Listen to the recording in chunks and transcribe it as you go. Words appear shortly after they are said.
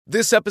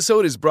This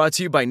episode is brought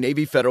to you by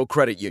Navy Federal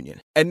Credit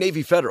Union. At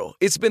Navy Federal,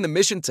 it's been the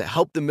mission to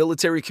help the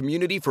military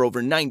community for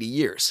over 90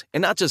 years.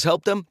 And not just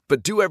help them,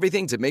 but do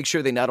everything to make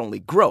sure they not only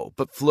grow,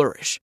 but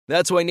flourish.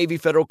 That's why Navy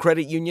Federal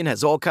Credit Union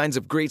has all kinds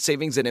of great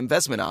savings and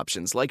investment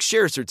options like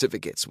share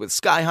certificates with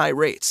sky-high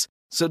rates.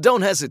 So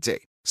don't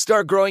hesitate.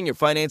 Start growing your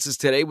finances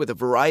today with a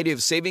variety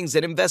of savings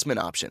and investment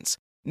options.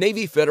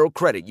 Navy Federal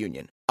Credit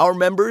Union. Our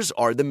members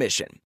are the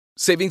mission.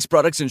 Savings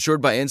products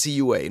insured by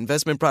NCUA.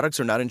 Investment products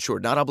are not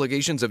insured, not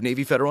obligations of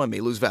Navy Federal and may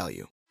lose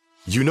value.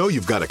 You know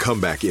you've got a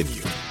comeback in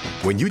you.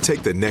 When you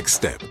take the next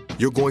step,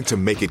 you're going to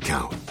make it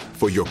count.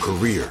 For your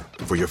career,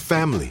 for your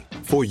family,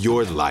 for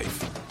your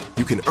life.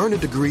 You can earn a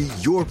degree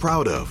you're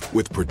proud of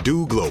with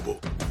Purdue Global.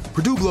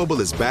 Purdue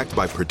Global is backed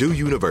by Purdue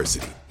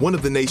University, one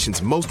of the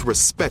nation's most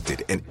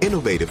respected and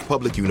innovative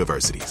public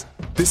universities.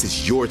 This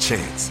is your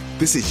chance.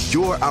 This is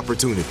your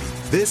opportunity.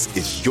 This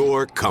is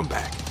your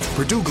comeback.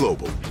 Purdue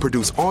Global,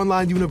 Purdue's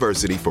online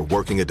university for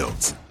working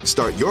adults.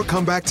 Start your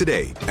comeback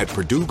today at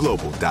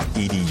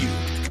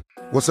purdueglobal.edu.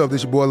 What's up,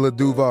 this your boy Lil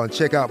Duval, and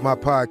check out my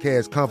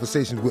podcast,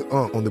 Conversations with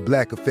Unc, on the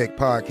Black Effect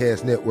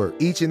Podcast Network.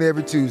 Each and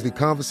every Tuesday,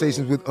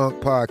 Conversations with Unc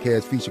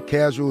podcast feature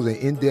casuals and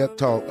in-depth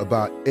talk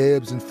about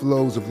ebbs and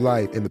flows of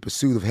life and the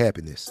pursuit of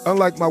happiness.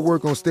 Unlike my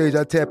work on stage,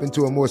 I tap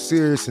into a more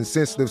serious and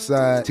sensitive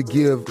side to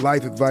give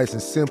life advice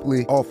and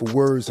simply offer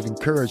words of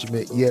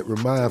encouragement, yet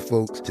remind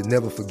folks to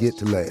never forget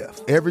to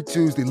laugh. Every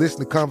Tuesday, listen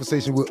to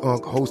Conversation with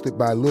Unc, hosted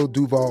by Lil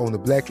Duval on the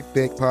Black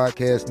Effect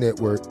Podcast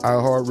Network,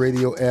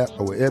 iHeartRadio app,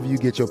 or wherever you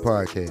get your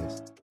podcasts.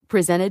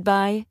 Presented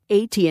by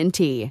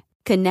AT&T.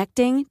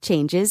 Connecting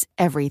changes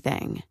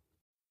everything.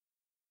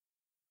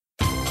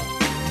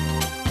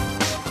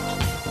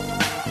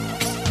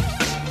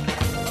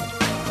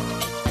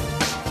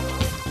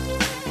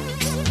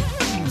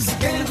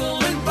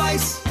 Scandal and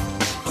vice,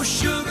 or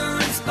sugar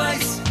and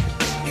spice.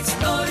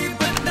 It's naughty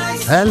but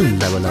nice.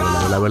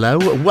 Hello.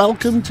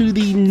 Welcome to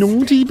the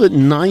Naughty But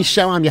Nice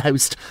Show. I'm your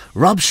host,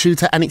 Rob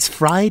Shooter, and it's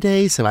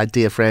Friday, so our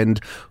dear friend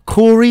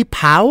Corey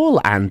Powell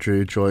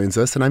Andrew joins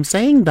us, and I'm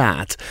saying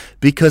that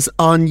because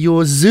on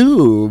your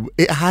Zoom,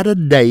 it had a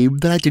name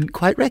that I didn't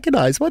quite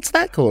recognize. What's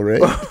that, Corey?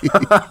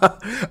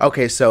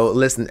 Okay, so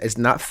listen, it's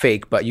not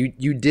fake, but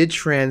you did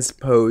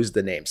transpose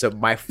the name. So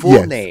my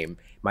full name,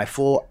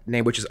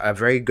 which is a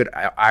very good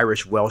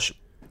Irish Welsh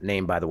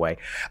name, by the way,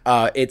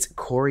 it's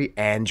Corey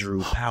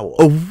Andrew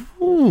Powell.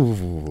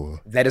 Ooh.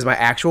 That is my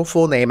actual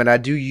full name, and I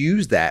do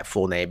use that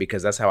full name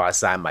because that's how I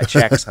sign my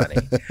checks, honey.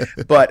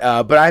 But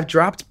I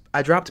dropped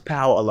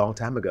Powell a long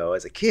time ago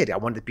as a kid. I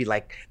wanted to be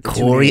like the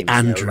Corey names,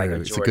 Andrew. like a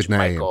It's a good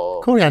name.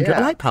 Michael. Corey Andrew. Yeah.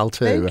 I like Powell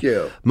too. Thank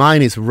you.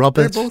 Mine is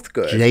Robert They're both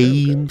good.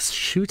 James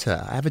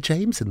Shooter. I have a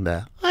James in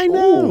there. I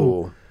know.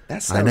 Ooh,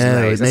 that sounds I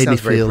know, nice. it That made me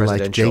sounds very feel like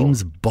presidential.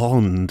 James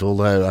Bond,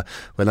 although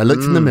when I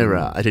looked in the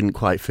mirror, I didn't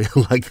quite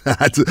feel like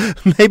that.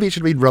 Maybe it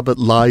should be Robert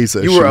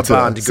Liza. You were a Shooter,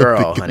 Bond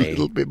girl, something honey. A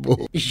little bit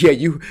more. Yeah,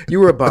 you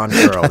were a Bond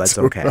girl. That's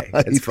okay. right.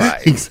 That's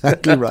fine.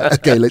 Exactly right.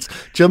 Okay, let's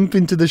jump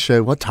into the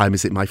show. What time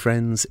is it, my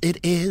friends? It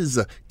is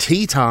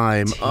tea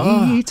time.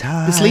 Tea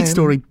time. This lead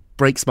story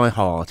breaks my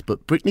heart,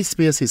 but Britney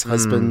Spears'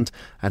 husband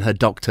and her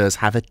doctors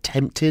have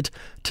attempted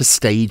to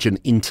stage an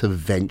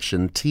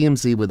intervention.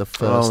 TMZ were the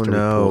first to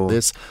report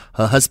this.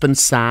 Her husband,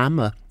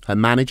 Sam, her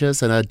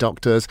managers and her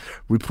doctors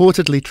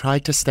reportedly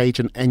tried to stage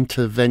an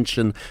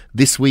intervention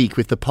this week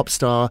with the pop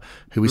star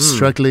who is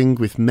struggling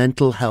with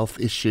mental health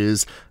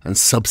issues and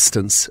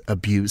substance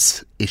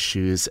abuse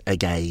issues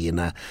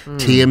again.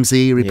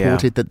 TMZ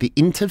reported that the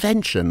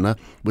intervention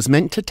was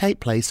meant to take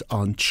place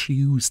on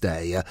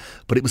Tuesday,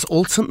 but it was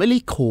ultimately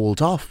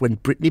called off when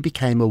Britney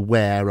became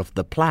aware of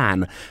the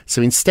plan.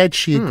 So instead,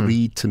 she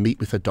agreed to meet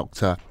with her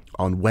doctor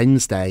on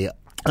Wednesday.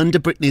 Under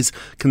Britney's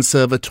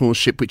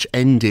conservatorship, which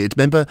ended,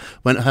 remember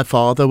when her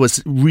father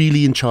was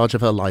really in charge of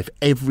her life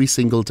every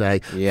single day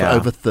for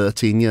over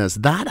 13 years?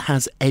 That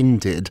has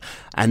ended,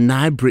 and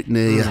now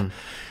Britney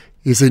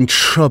is in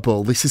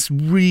trouble. This is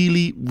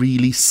really,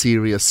 really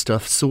serious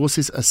stuff.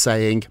 Sources are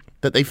saying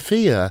that they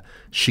fear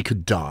she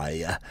could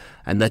die.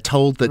 And they're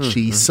told that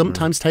she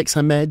sometimes takes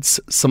her meds,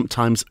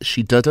 sometimes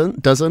she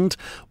doesn't.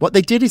 What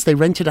they did is they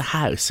rented a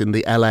house in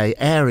the LA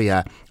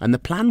area, and the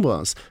plan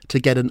was to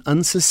get an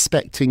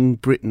unsuspecting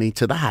Britney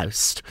to the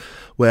house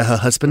where her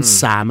husband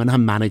Sam and her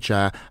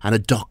manager and a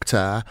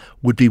doctor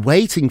would be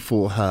waiting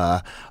for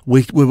her.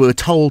 We were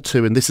told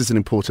to, and this is an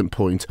important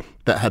point,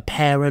 that her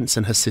parents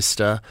and her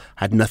sister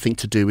had nothing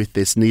to do with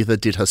this. Neither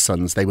did her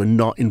sons. They were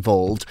not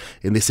involved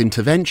in this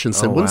intervention.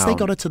 So once they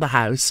got her to the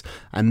house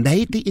and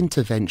made the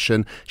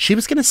intervention, she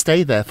was going to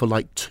stay there for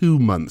like 2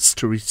 months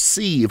to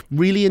receive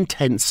really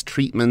intense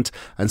treatment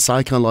and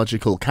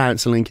psychological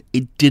counselling.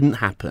 It didn't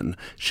happen.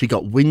 She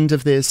got wind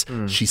of this.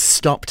 She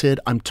stopped it.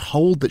 I'm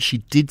told that she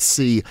did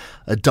see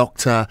a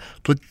doctor,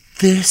 but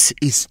this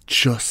is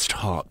just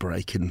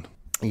heartbreaking.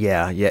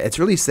 Yeah, it's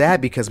really sad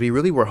because we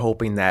really were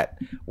hoping that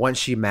once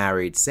she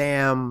married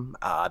Sam,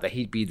 that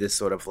he'd be this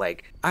sort of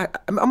like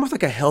almost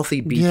like a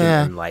healthy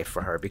beacon in life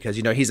for her, because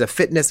he's a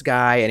fitness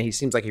guy and he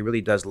seems like he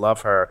really does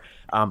love her.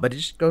 But it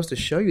just goes to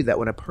show you that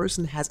when a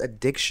person has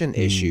addiction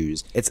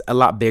issues, it's a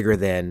lot bigger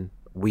than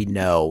we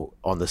know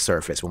on the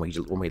surface when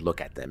we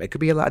look at them. It could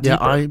be a lot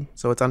deeper.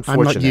 So it's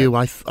unfortunate. I'm not you.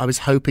 I was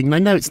hoping. I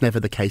know it's never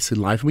the case in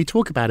life, and we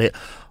talk about it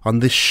on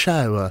this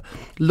show.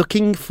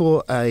 Looking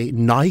for a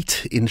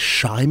knight in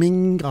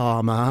shining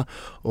armor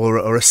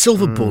or a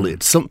silver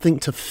bullet, something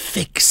to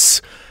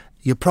fix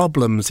your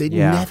problems. It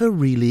never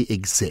really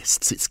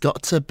exists. It's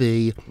got to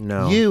be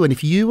you. And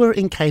if you are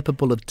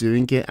incapable of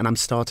doing it, and I'm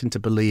starting to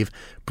believe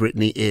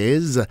Britney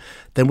is,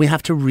 then we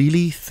have to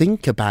really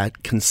think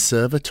about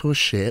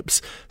conservatorships,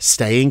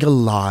 staying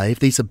alive.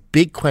 These are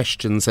big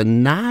questions.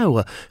 And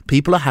now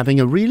people are having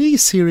a really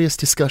serious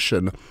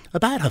discussion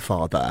about her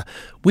father.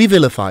 We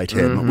vilified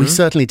him. We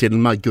certainly did.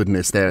 And my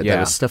goodness, there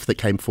was stuff that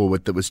came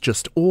forward that was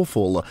just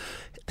awful.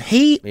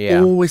 He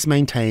always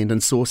maintained,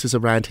 and sources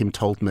around him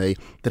told me,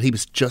 that he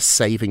was just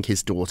saving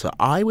his daughter.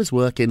 I was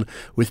working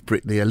with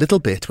Britney a little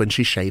bit when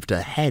she shaved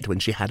her head, when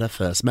she had her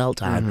first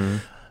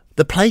meltdown.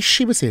 The place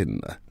she was in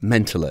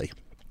mentally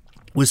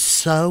was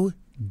so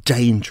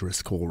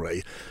dangerous,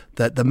 Corey,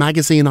 that the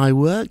magazine I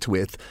worked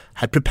with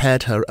had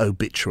prepared her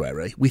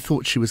obituary. We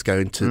thought she was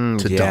going to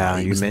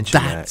die. It was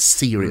that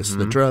serious.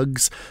 The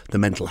drugs, the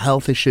mental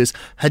health issues.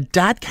 Her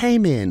dad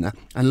came in,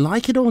 and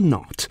like it or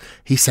not,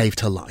 he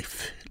saved her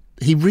life.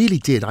 He really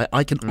did.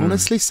 I can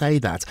honestly say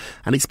that.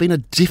 And it's been a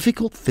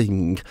difficult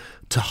thing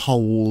to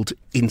hold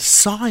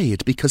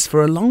inside, because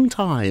for a long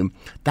time,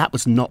 that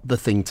was not the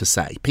thing to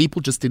say.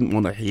 People just didn't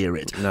want to hear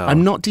it. No.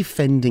 I'm not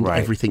defending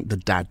everything the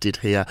dad did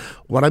here.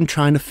 What I'm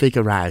trying to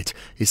figure out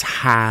is,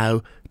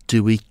 how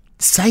do we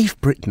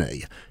save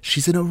Britney?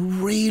 She's in a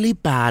really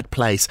bad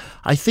place.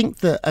 I think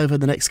that over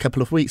the next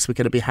couple of weeks, we're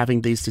going to be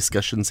having these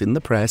discussions in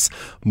the press.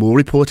 More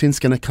reporting's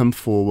going to come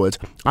forward.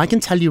 I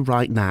can tell you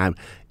right now,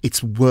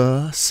 it's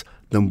worse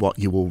than what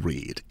you will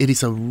read. It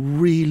is a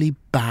really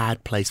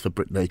bad place for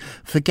Britney.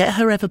 Forget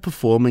her ever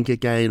performing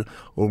again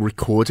or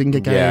recording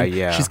again.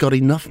 She's got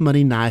enough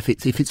money now, if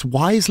it's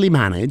wisely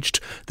managed,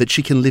 that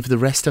she can live the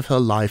rest of her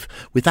life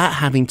without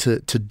having to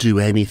do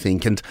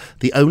anything. And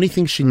the only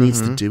thing she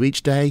needs to do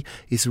each day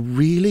is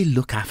really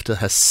look after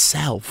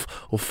herself,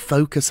 or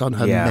focus on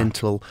her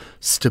mental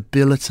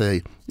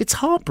stability. It's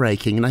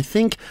heartbreaking, and I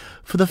think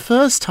for the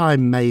first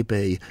time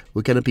maybe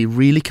we're going to be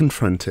really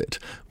confronted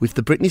with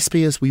the Britney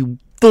Spears we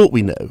thought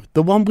we knew,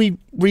 the one we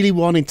really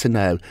wanted to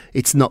know.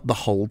 It's not the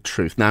whole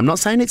truth. Now, I'm not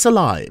saying it's a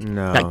lie.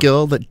 No. That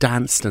girl that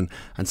danced and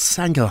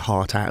sang her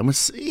heart out and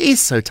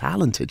is so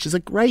talented. She's a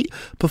great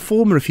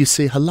performer if you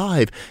see her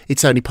live.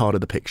 It's only part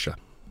of the picture.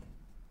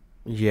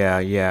 Yeah.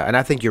 And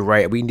I think you're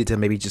right. We need to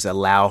maybe just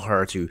allow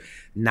her to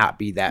not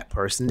be that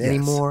person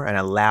anymore, and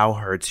allow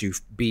her to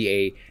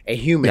be a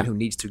human who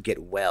needs to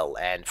get well,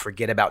 and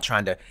forget about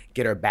trying to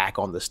get her back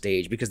on the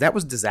stage, because that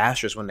was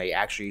disastrous when they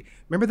actually,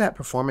 remember that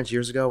performance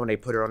years ago when they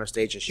put her on a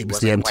stage and she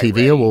wasn't quite ready? It was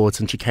the MTV Awards,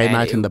 and she came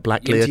out in the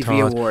black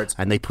leotard,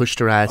 and they pushed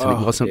her out, and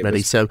it wasn't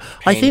ready. So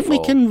painful. I think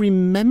we can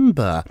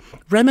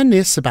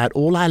reminisce about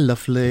all our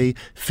lovely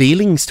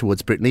feelings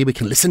towards Britney. We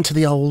can listen to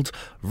the old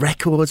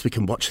records, we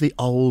can watch the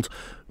old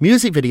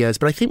music videos,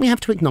 but I think we have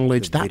to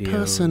acknowledge that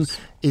person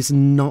is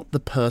not the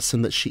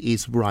person that she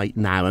is right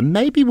now. And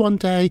maybe one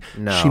day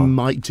she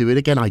might do it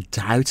again. I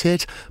doubt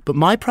it. But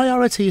my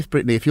priority with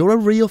Britney, if you're a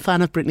real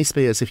fan of Britney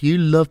Spears, if you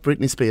love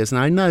Britney Spears,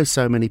 and I know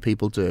so many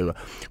people do,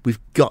 we've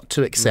got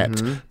to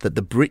accept that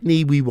the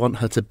Britney we want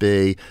her to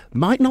be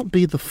might not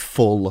be the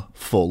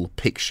full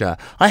picture.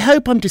 I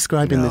hope I'm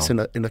describing this in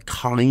a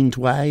kind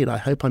way, and I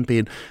hope I'm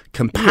being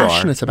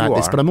compassionate about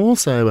this, but I'm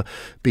also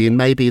being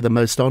maybe the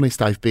most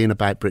honest I've been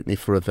about Britney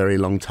for a very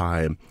long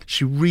time.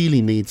 She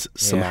really needs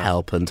some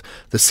help, and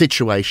the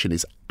situation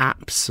is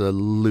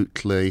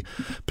absolutely,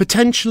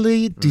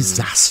 potentially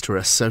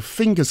disastrous. So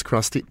fingers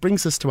crossed. It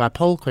brings us to our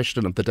poll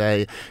question of the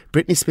day.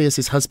 Britney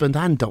Spears' husband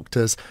and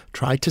doctors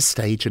tried to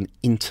stage an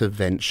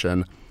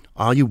intervention.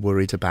 Are you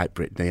worried about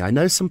Britney? I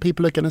know some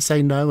people are going to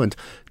say no, and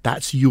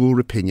that's your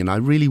opinion. I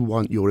really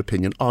want your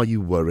opinion. Are you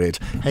worried?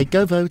 Hey,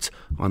 go vote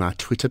on our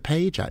Twitter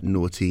page at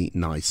Naughty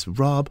Nice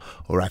Rob,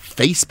 or our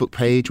Facebook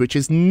page, which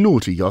is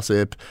Naughty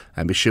Gossip.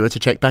 And be sure to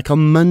check back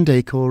on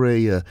Monday,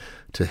 Corey,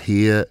 to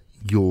hear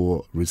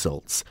your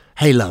results.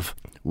 Hey, love,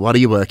 what are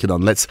you working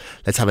on? Let's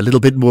have a little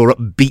bit more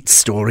upbeat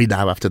story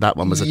now after that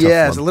one was a tough one.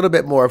 Yes, a little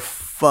bit more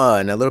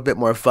fun.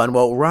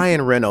 Well,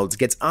 Ryan Reynolds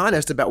gets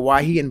honest about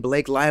why he and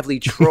Blake Lively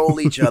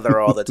troll each other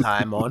all the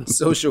time on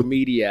social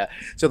media.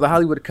 So the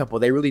Hollywood couple,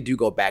 they really do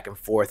go back and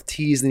forth,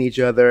 teasing each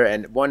other.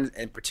 And one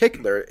in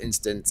particular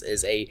instance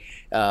is they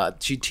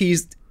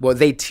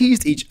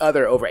teased each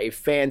other over a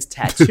fan's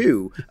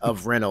tattoo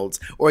of Reynolds,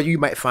 or you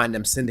might find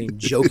them sending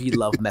jokey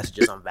love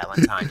messages on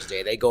Valentine's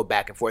Day. They go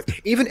back and forth,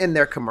 even in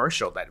their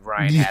commercial that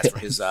Ryan has for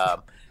his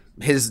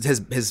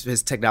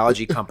his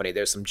technology company.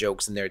 There's some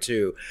jokes in there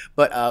too.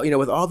 But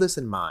with all this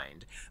in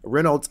mind,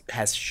 Reynolds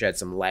has shed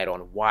some light on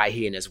why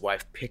he and his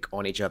wife pick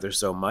on each other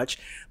so much.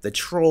 The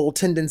troll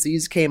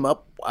tendencies came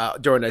up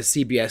during a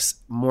CBS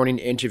morning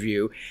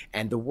interview,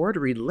 and the word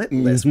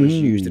relentless was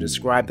used to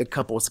describe the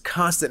couple's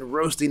constant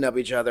roasting of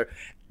each other.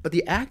 But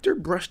the actor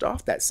brushed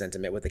off that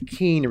sentiment with a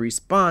keen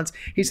response.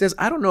 He says,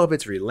 I don't know if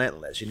it's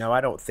relentless.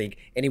 I don't think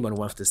anyone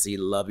wants to see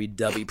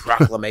lovey-dovey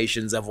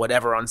proclamations of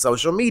whatever on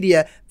social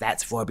media.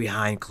 That's for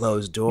behind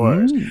closed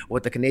doors.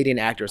 What the Canadian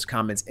actor's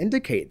comments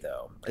indicate,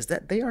 though, is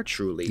that they are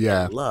truly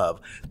in love,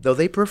 though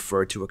they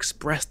prefer to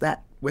express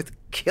that with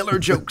killer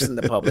jokes in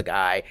the public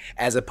eye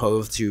as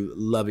opposed to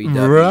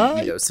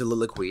lovey-dovey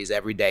soliloquies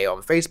every day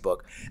on Facebook.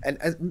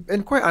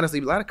 And quite honestly,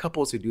 a lot of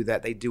couples who do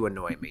that, they do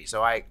annoy me.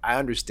 So I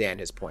understand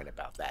his point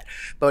about that.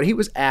 But he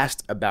was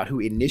asked about who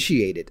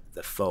initiated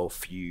the faux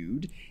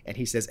feud, and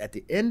he says, at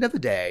the end of the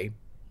day,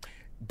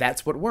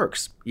 that's what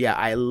works. Yeah,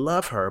 I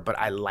love her, but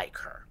I like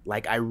her.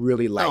 Like, I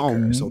really like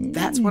her. So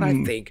that's what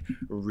I think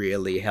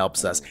really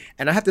helps us.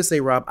 And I have to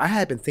say, Rob, I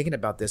had been thinking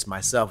about this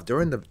myself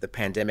during the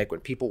pandemic when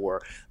people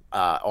were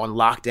on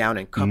lockdown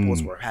and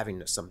couples were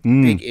having some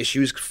big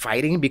issues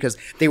fighting because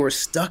they were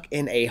stuck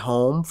in a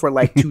home for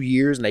like 2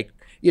 years and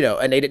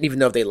and they didn't even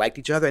know if they liked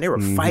each other and they were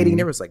fighting.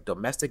 There was like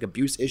domestic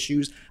abuse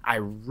issues. I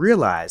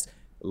realized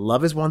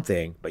love is one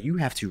thing, but you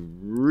have to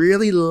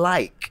really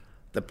like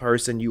the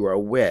person you are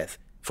with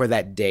for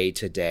that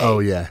day-to-day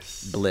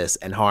bliss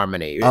and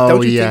harmony.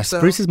 Don't you think so?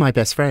 Bruce is my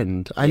best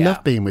friend. I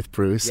love being with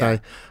Bruce. Yeah.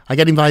 I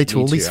get invited to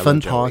all these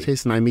fun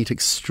parties and I meet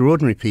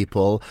extraordinary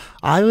people.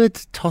 I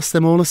would toss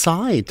them all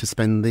aside to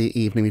spend the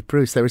evening with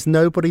Bruce. There is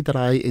nobody that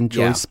I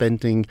enjoy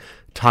spending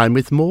time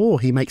with more.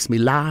 He makes me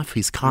laugh.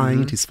 He's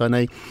kind. He's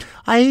funny.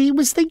 I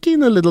was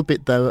thinking a little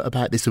bit, though,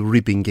 about this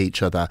ribbing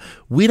each other.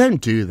 We don't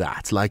do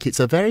that. Like, it's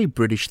a very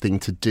British thing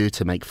to do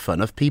to make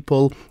fun of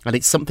people, and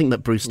it's something that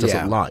Bruce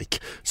doesn't like.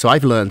 So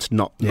I've learned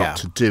not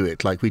to do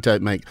it. Like, we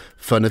don't make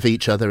fun of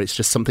each other. It's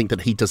just something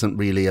that he doesn't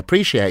really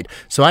appreciate.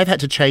 So I've had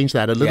to change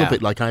that a little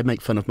bit. Like, I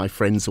make fun of my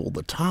friends all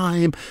the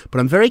time, but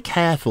I'm very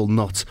careful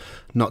not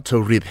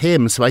to rib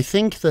him. So I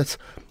think that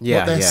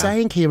what they're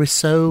saying here is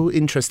so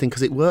interesting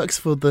because it works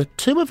for the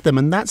two of them,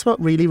 and that's what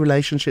really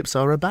relationships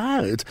are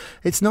about.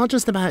 It's not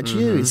just about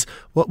you, it's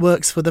what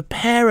works for the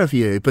pair of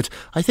you. But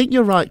I think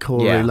you're right,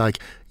 Corey. Like,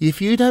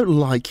 if you don't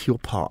like your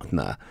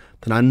partner,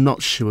 then I'm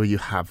not sure you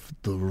have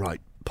the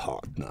right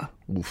partner.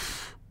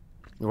 Oof.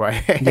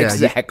 Right,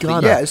 exactly.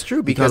 It's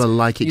true because you gotta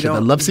like each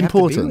other. Love's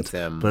important,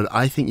 but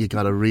I think you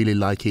gotta really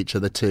like each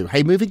other too.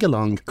 Hey, moving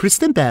along,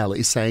 Kristen Bell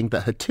is saying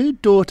that her two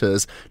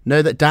daughters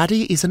know that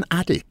Daddy is an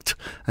addict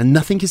and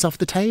nothing is off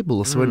the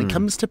table. So when it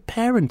comes to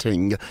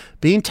parenting,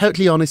 being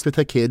totally honest with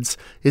her kids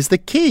is the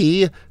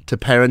key to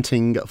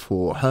parenting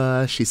for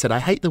her. She said, I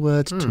hate the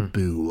word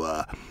taboo.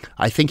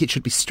 I think it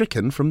should be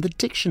stricken from the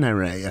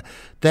dictionary.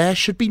 There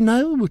should be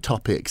no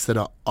topics that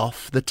are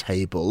off the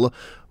table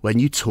when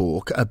you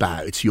talk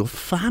about your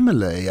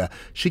family.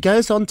 She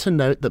goes on to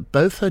note that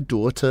both her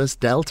daughters,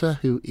 Delta,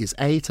 who is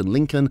 8, and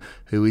Lincoln,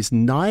 who is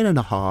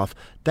 9.5,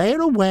 they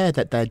are aware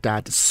that their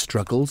dad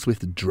struggles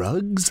with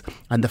drugs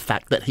and the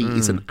fact that he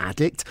is an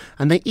addict,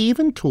 and they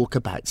even talk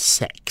about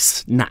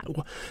sex.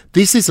 Now,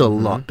 this is a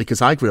lot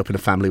because I grew up in a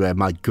family where,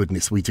 my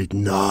goodness, we did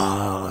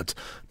not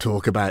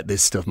talk about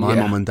this stuff. My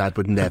mom and dad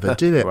would never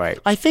do it. Right.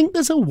 I think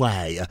there's a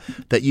way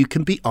that you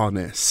can be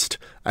honest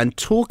and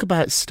talk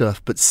about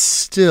stuff, but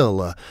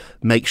still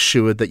make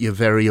sure that you're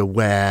very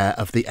aware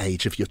of the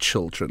age of your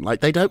children.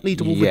 Like, they don't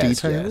need all the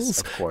details.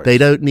 Yes, of course. They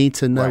don't need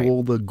to know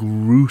all the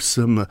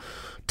gruesome,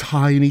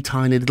 tiny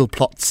little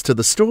plots to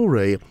the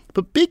story.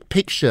 But big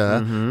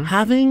picture,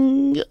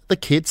 having the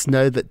kids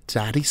know that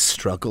Daddy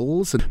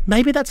struggles, and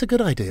maybe that's a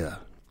good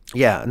idea.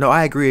 Yeah, no,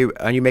 I agree.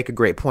 And you make a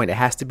great point. It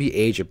has to be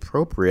age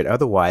appropriate.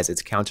 Otherwise,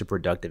 it's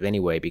counterproductive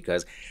anyway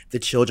because the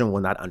children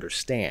will not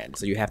understand.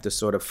 So you have to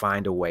sort of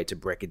find a way to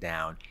break it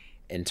down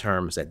in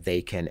terms that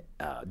they can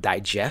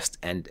digest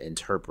and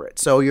interpret.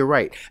 So you're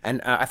right. And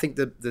I think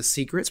the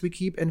secrets we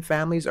keep in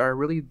families are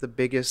really the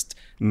biggest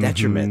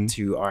detriment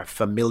to our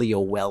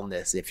familial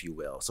wellness, if you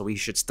will. So we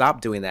should stop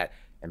doing that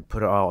and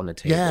put it all on the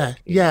table.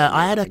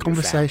 I had a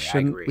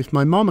conversation with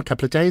my mom a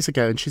couple of days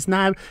ago,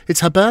 and it's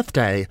her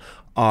birthday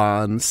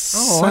on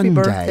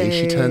Sunday.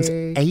 She turns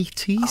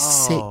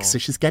 86, so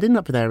she's getting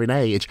up there in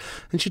age.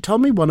 And she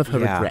told me one of her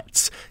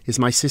regrets is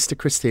my sister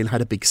Christine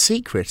had a big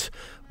secret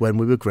when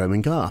we were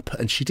growing up,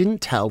 and she didn't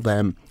tell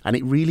them, and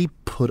it really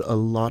put a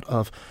lot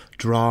of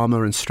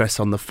drama and stress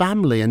on the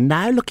family. And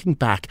now looking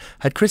back,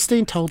 had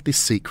Christine told this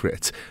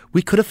secret,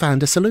 we could have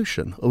found a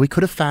solution, or we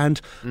could have found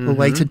a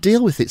way to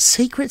deal with it.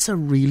 Secrets are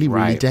really,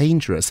 really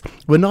dangerous.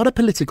 We're not a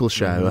political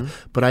show,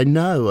 but I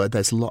know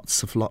there's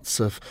lots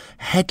of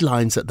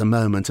headlines at the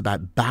moment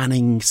about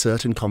banning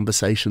certain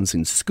conversations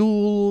in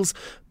schools,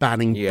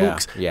 banning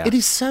books. It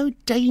is so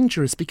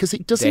dangerous because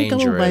it doesn't go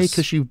away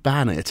because you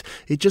ban it.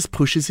 It just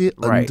pushes it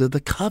under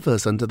the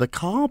covers, under the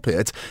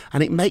carpet,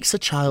 and it makes a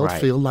child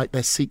feel like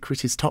their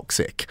secret is toxic.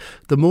 toxic.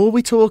 The more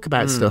we talk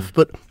about stuff,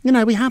 but,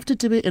 we have to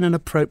do it in an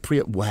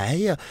appropriate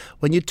way.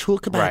 When you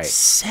talk about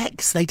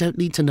sex, they don't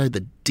need to know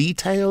the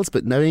details,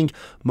 but knowing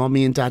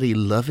mommy and daddy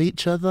love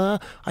each other,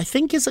 I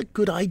think is a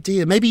good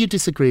idea. Maybe you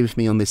disagree with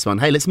me on this one.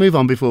 Hey, let's move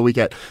on before we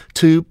get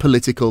too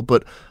political,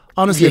 but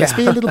honestly, let's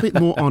be a little bit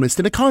more honest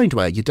in a kind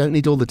way. You don't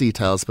need all the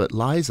details, but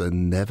lies are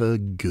never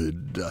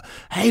good.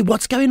 Hey,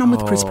 what's going on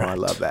with Chris Pratt? I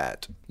love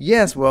that.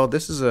 Yes, well,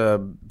 this is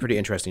a pretty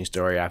interesting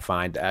story, I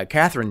find.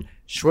 Catherine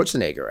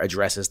Schwarzenegger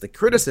addresses the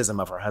criticism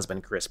of her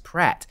husband, Chris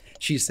Pratt.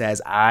 She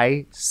says,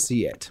 I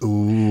see it.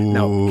 Ooh.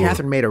 Now,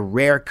 Catherine made a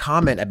rare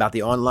comment about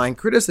the online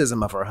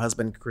criticism of her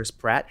husband, Chris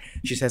Pratt.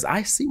 She says,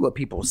 I see what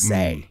people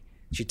say.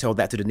 She told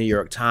that to the New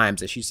York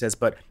Times, and she says,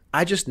 but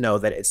I just know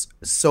that it's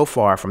so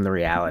far from the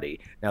reality.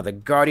 Now, the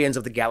Guardians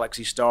of the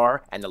Galaxy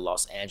star and the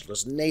Los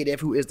Angeles native,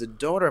 who is the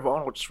daughter of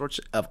Arnold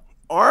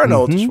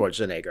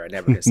Schwarzenegger, I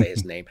never can say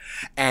his name,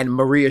 and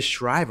Maria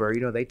Shriver,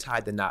 they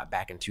tied the knot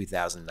back in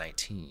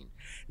 2019.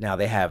 Now,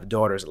 they have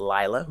daughters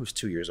Lila, who's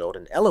 2 years old,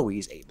 and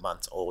Eloise, 8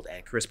 months old.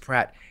 And Chris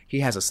Pratt,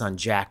 he has a son,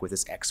 Jack, with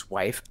his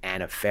ex-wife,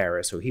 Anna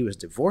Faris, who he was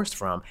divorced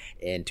from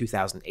in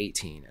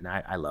 2018. And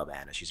I love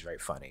Anna. She's very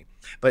funny.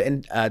 But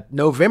in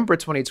November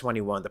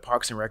 2021, the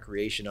Parks and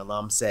Recreation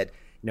alum said,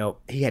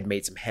 he had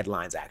made some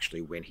headlines,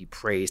 actually, when he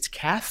praised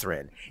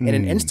Catherine in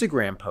an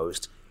Instagram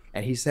post.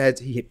 And he said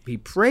he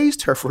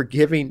praised her for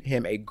giving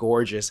him a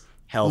gorgeous,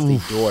 healthy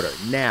daughter.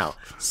 Now,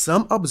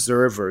 some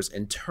observers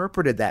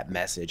interpreted that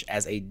message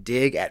as a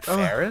dig at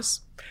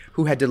Faris,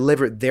 who had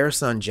delivered their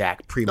son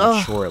Jack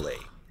prematurely.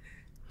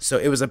 So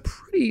it was a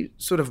pretty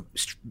sort of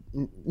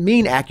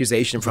mean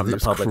accusation from the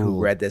public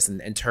who read this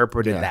and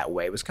interpreted it that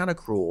way. It was kind of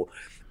cruel.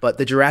 But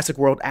the Jurassic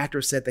World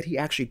actor said that he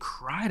actually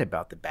cried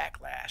about the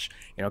backlash.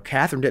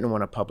 Catherine didn't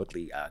want to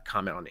publicly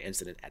comment on the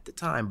incident at the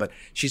time, but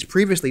she's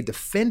previously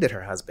defended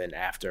her husband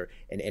after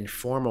an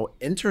informal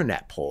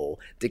internet poll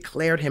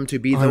declared him to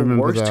be the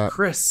worst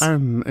Chris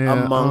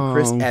among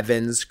Chris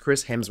Evans,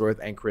 Chris Hemsworth,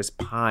 and Chris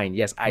Pine.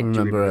 Yes, I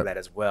do remember that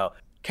as well.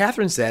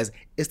 Catherine says,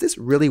 is this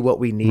really what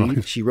we need?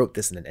 Right. She wrote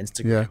this in an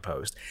Instagram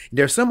post.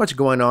 There's so much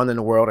going on in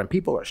the world and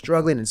people are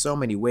struggling in so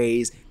many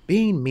ways.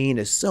 Being mean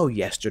is so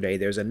yesterday.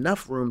 There's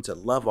enough room to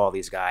love all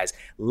these guys.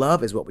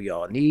 Love is what we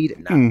all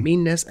need, not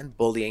meanness and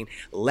bullying.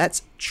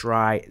 Let's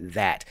try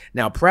that.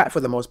 Now, Pratt,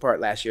 for the most part,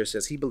 last year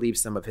says he believes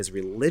some of his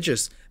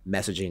religious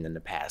messaging in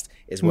the past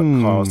is what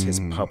caused his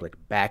public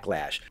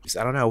backlash.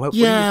 So I don't know. What do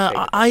you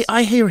think?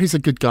 I hear he's a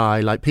good guy.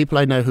 Like, people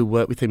I know who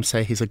work with him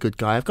say he's a good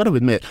guy. I've got to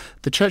admit,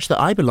 the church that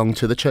I belong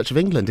to, the Church of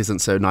England, isn't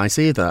so nice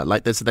either.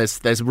 Like,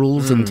 there's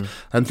rules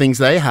and things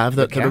they have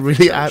that are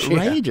really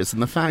outrageous.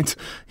 And the fact,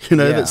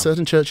 that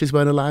certain churches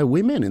won't allow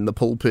women in the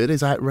pulpit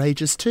is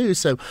outrageous too.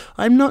 So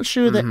I'm not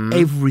sure that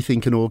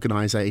everything an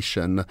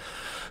organisation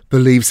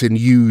believes in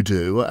you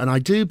do. And I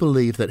do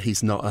believe that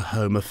he's not a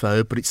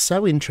homophobe. But it's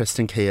so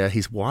interesting here.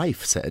 His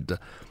wife said,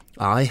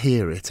 I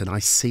hear it and I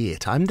see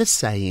it. I'm the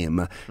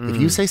same. If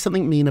you say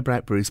something mean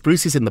about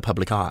Bruce is in the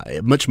public eye,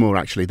 much more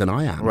actually than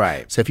I am.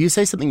 Right. So if you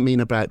say something mean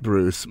about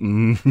Bruce,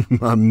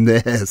 I'm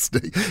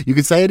nasty. You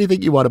can say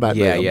anything you want about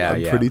me.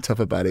 I'm pretty tough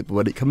about it. But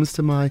when it comes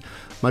to my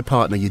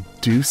partner, you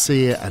do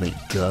see it and it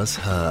does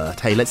hurt.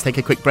 Hey, let's take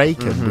a quick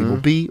break and we will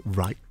be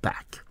right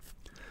back.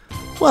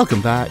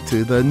 Welcome back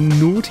to the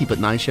Naughty But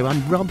Nice Show.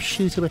 I'm Rob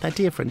Shooter with our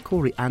dear friend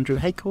Corey Andrew.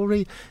 Hey,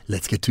 Corey,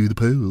 let's get to the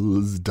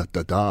polls.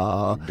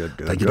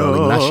 Thank you,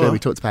 darling. Last show we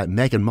talked about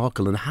Meghan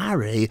Markle and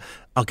Harry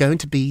are going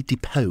to be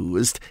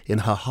deposed in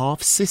her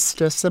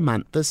half-sister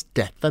Samantha's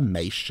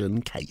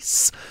defamation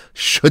case.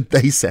 Should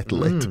they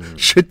settle it?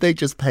 Should they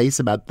just pay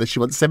Samantha? She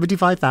wants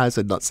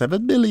 $75,000, not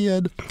 $7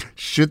 million.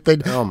 Should they?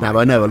 Now,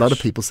 I know a lot of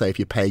people say if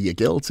you pay, you're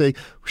guilty.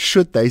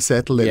 Should they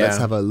settle it? Let's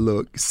have a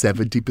look.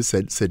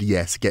 70% said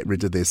yes, get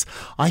rid of this.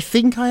 I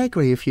think I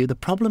agree with you. The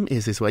problem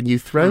is when you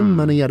throw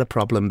money at a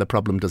problem, the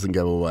problem doesn't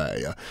go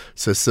away.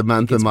 So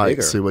Samantha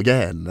might sue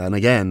again and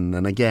again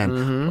and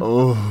again.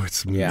 Oh,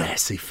 it's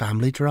messy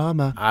family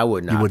drama. I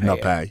would not. You would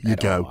not pay. You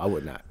go. I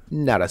would not.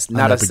 Not a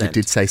but cent. You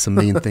did say some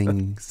mean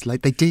things,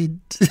 like they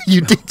did.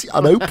 You did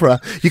on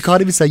Oprah. You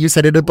can't even say you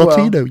said it in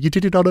Bottino. You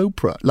did it on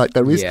Oprah. Like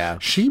there is.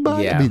 She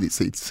might. I mean,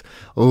 it's.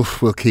 Oh,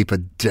 we'll keep a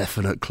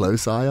definite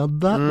close eye on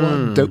that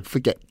one. Don't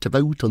forget to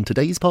vote on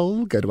today's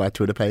poll. Go to our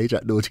Twitter page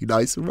at Naughty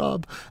Nice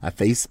Rob, our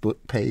Facebook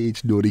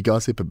page Naughty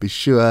Gossip, and be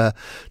sure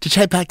to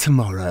check back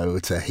tomorrow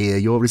to hear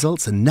your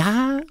results. And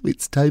now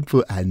it's time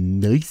for our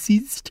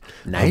nicest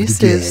of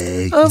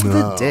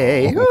the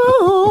day.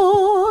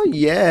 Oh,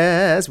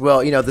 yes.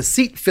 Well, the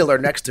seat filler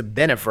next to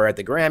Bennifer at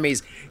the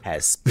Grammys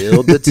has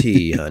spilled the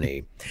tea,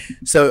 honey.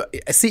 So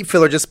a seat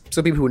filler, just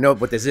so people who know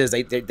what this is,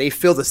 they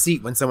fill the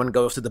seat when someone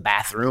goes to the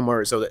bathroom,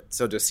 or so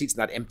the seat's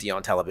not empty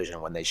on television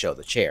when they show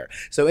the chair.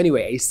 So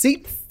anyway, a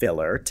seat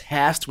filler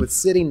tasked with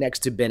sitting next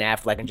to Ben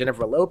Affleck and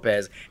Jennifer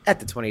Lopez at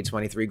the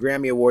 2023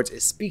 Grammy Awards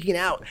is speaking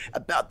out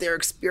about their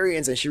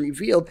experience, and she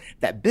revealed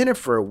that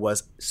Bennifer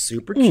was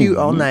super cute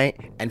all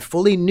night and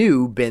fully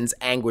knew Ben's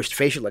anguished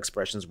facial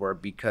expressions were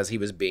because he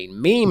was being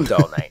memed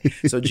all night.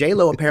 So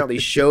J-Lo apparently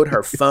showed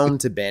her phone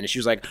to Ben, and she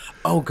was like,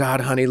 "Oh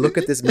God, honey, look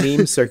at this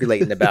meme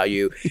circulating about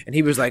you. And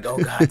he was like, oh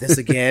God, this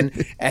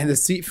again. And the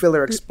seat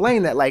filler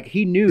explained that like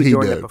he knew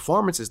during the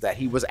performances that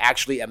he was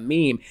actually a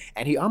meme,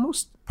 and he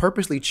almost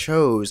purposely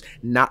chose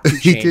not to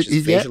change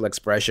his facial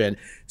expression.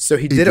 So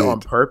he did it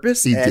on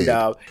purpose.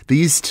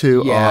 These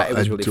two are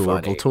really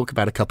adorable. funny. Talk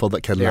about a couple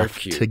that can laugh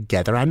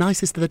together. Our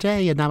nicest of the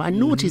day and now our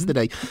naughtiest of the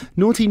day.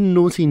 Naughty.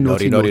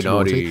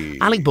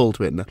 Alec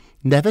Baldwin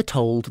never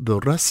told the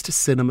Rust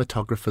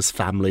cinematographer's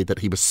family that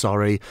he was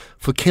sorry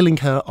for killing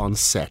her on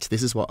set.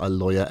 This is what a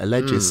lawyer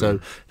alleges. So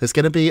there's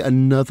going to be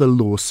another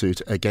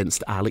lawsuit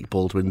against Alec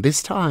Baldwin.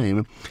 This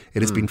time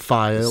it has been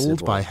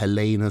filed by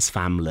Helena's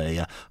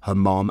family, her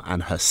mom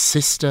and her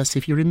sister. So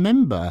if you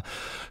remember,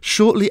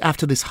 shortly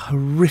after this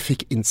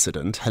horrific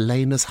incident,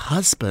 Helena's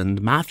husband,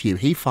 Matthew,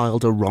 he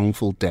filed a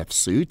wrongful death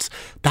suit.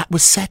 That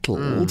was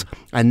settled.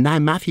 And now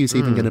Matthew's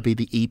even going to be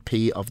the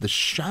EP of the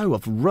show,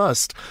 of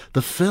Rust,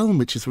 the film,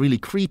 which is really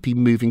creepy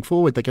moving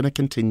forward. They're going to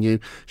continue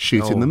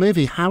shooting the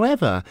movie.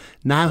 However,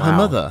 now her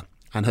mother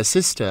and her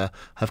sister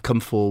have come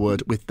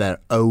forward with their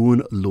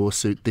own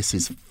lawsuit. This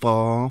is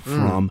far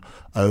from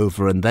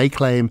over, and they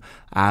claim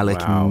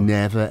Alec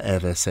never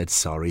ever said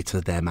sorry to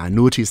them. Our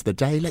naughtiest of the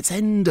day. Let's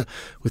end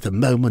with a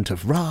moment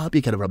of Rob. You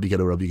get a Rob, you get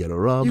a Rob, you get a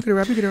Rob. You get a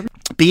Rob, you get a Rob.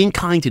 Being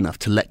kind enough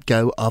to let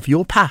go of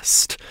your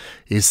past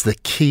is the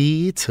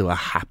key to a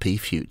happy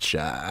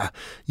future.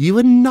 You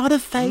are not a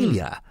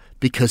failure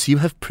because you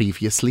have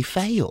previously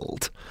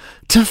failed.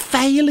 To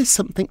fail is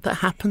something that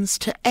happens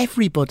to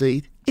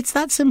everybody. It's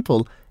that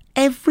simple.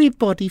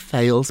 Everybody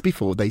fails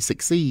before they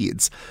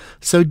succeed.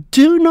 So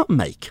do not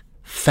make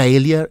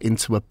failure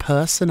into a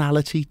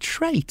personality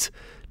trait,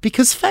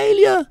 because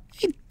failure,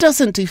 it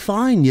doesn't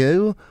define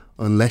you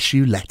unless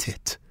you let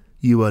it.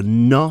 You are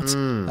not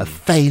a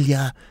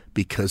failure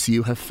because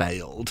you have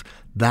failed.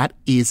 That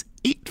is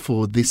it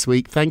for this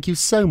week. Thank you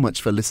so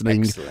much for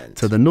listening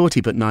to The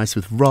Naughty But Nice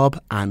with Rob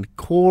and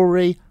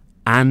Corey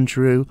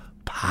Andrew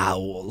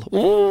Powell.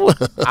 Ooh,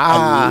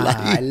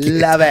 I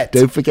love it.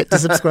 Don't forget to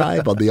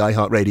subscribe on the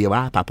iHeartRadio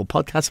app, Apple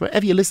Podcasts,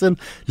 wherever you listen.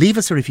 Leave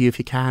us a review if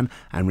you can.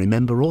 And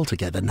remember all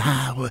together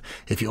now,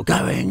 if you're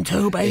going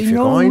to be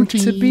naughty,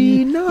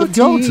 you've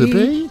got to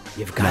be.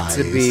 You've got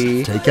to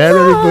be. Take care,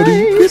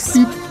 everybody.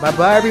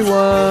 Bye-bye,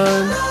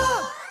 everyone.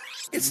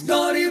 It's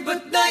Naughty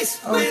But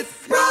Nice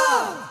with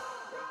Rob.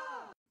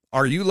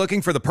 Are you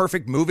looking for the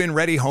perfect move-in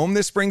ready home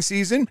this spring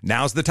season?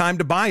 Now's the time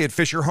to buy at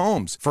Fisher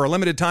Homes. For a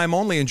limited time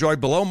only, enjoy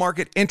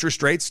below-market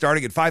interest rates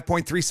starting at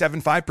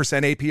 5.375%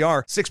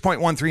 APR,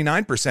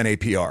 6.139%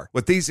 APR.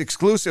 With these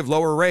exclusive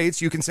lower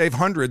rates, you can save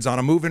hundreds on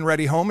a move-in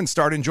ready home and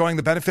start enjoying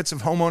the benefits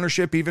of home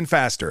ownership even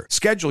faster.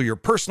 Schedule your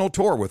personal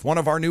tour with one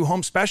of our new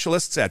home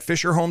specialists at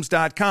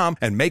FisherHomes.com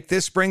and make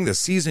this spring the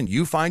season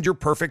you find your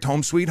perfect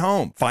home sweet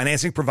home.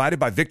 Financing provided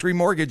by Victory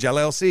Mortgage,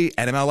 LLC,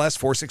 NMLS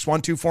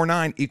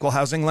 461249, Equal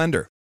Housing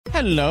Lender.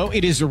 Hello,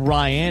 it is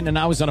Ryan, and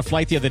I was on a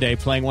flight the other day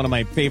playing one of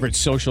my favorite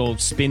social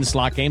spin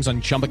slot games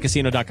on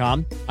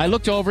ChumbaCasino.com. I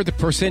looked over at the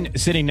person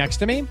sitting next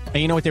to me, and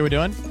you know what they were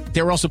doing?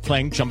 They were also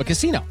playing Chumba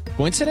Casino.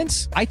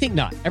 Coincidence? I think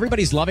not.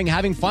 Everybody's loving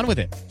having fun with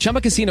it.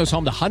 Chumba Casino is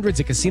home to hundreds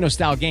of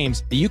casino-style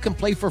games that you can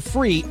play for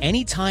free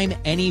anytime,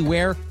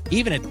 anywhere,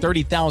 even at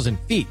 30,000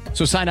 feet.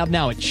 So sign up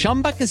now at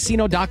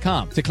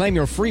ChumbaCasino.com to claim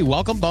your free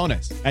welcome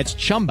bonus. That's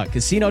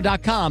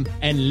ChumbaCasino.com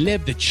and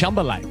live the Chumba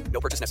life. No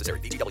purchase necessary.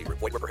 VGW.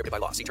 Void where prohibited by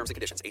law. See terms and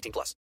conditions.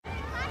 18+.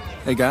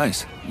 Hey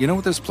guys, you know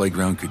what this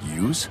playground could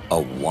use? A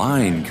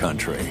wine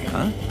country,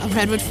 huh? A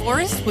redwood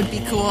forest would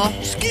be cool.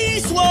 Ski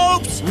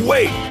slopes!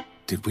 Wait!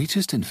 Did we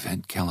just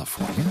invent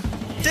California?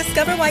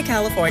 Discover why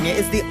California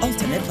is the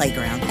ultimate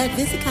playground at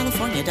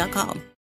visitcalifornia.com.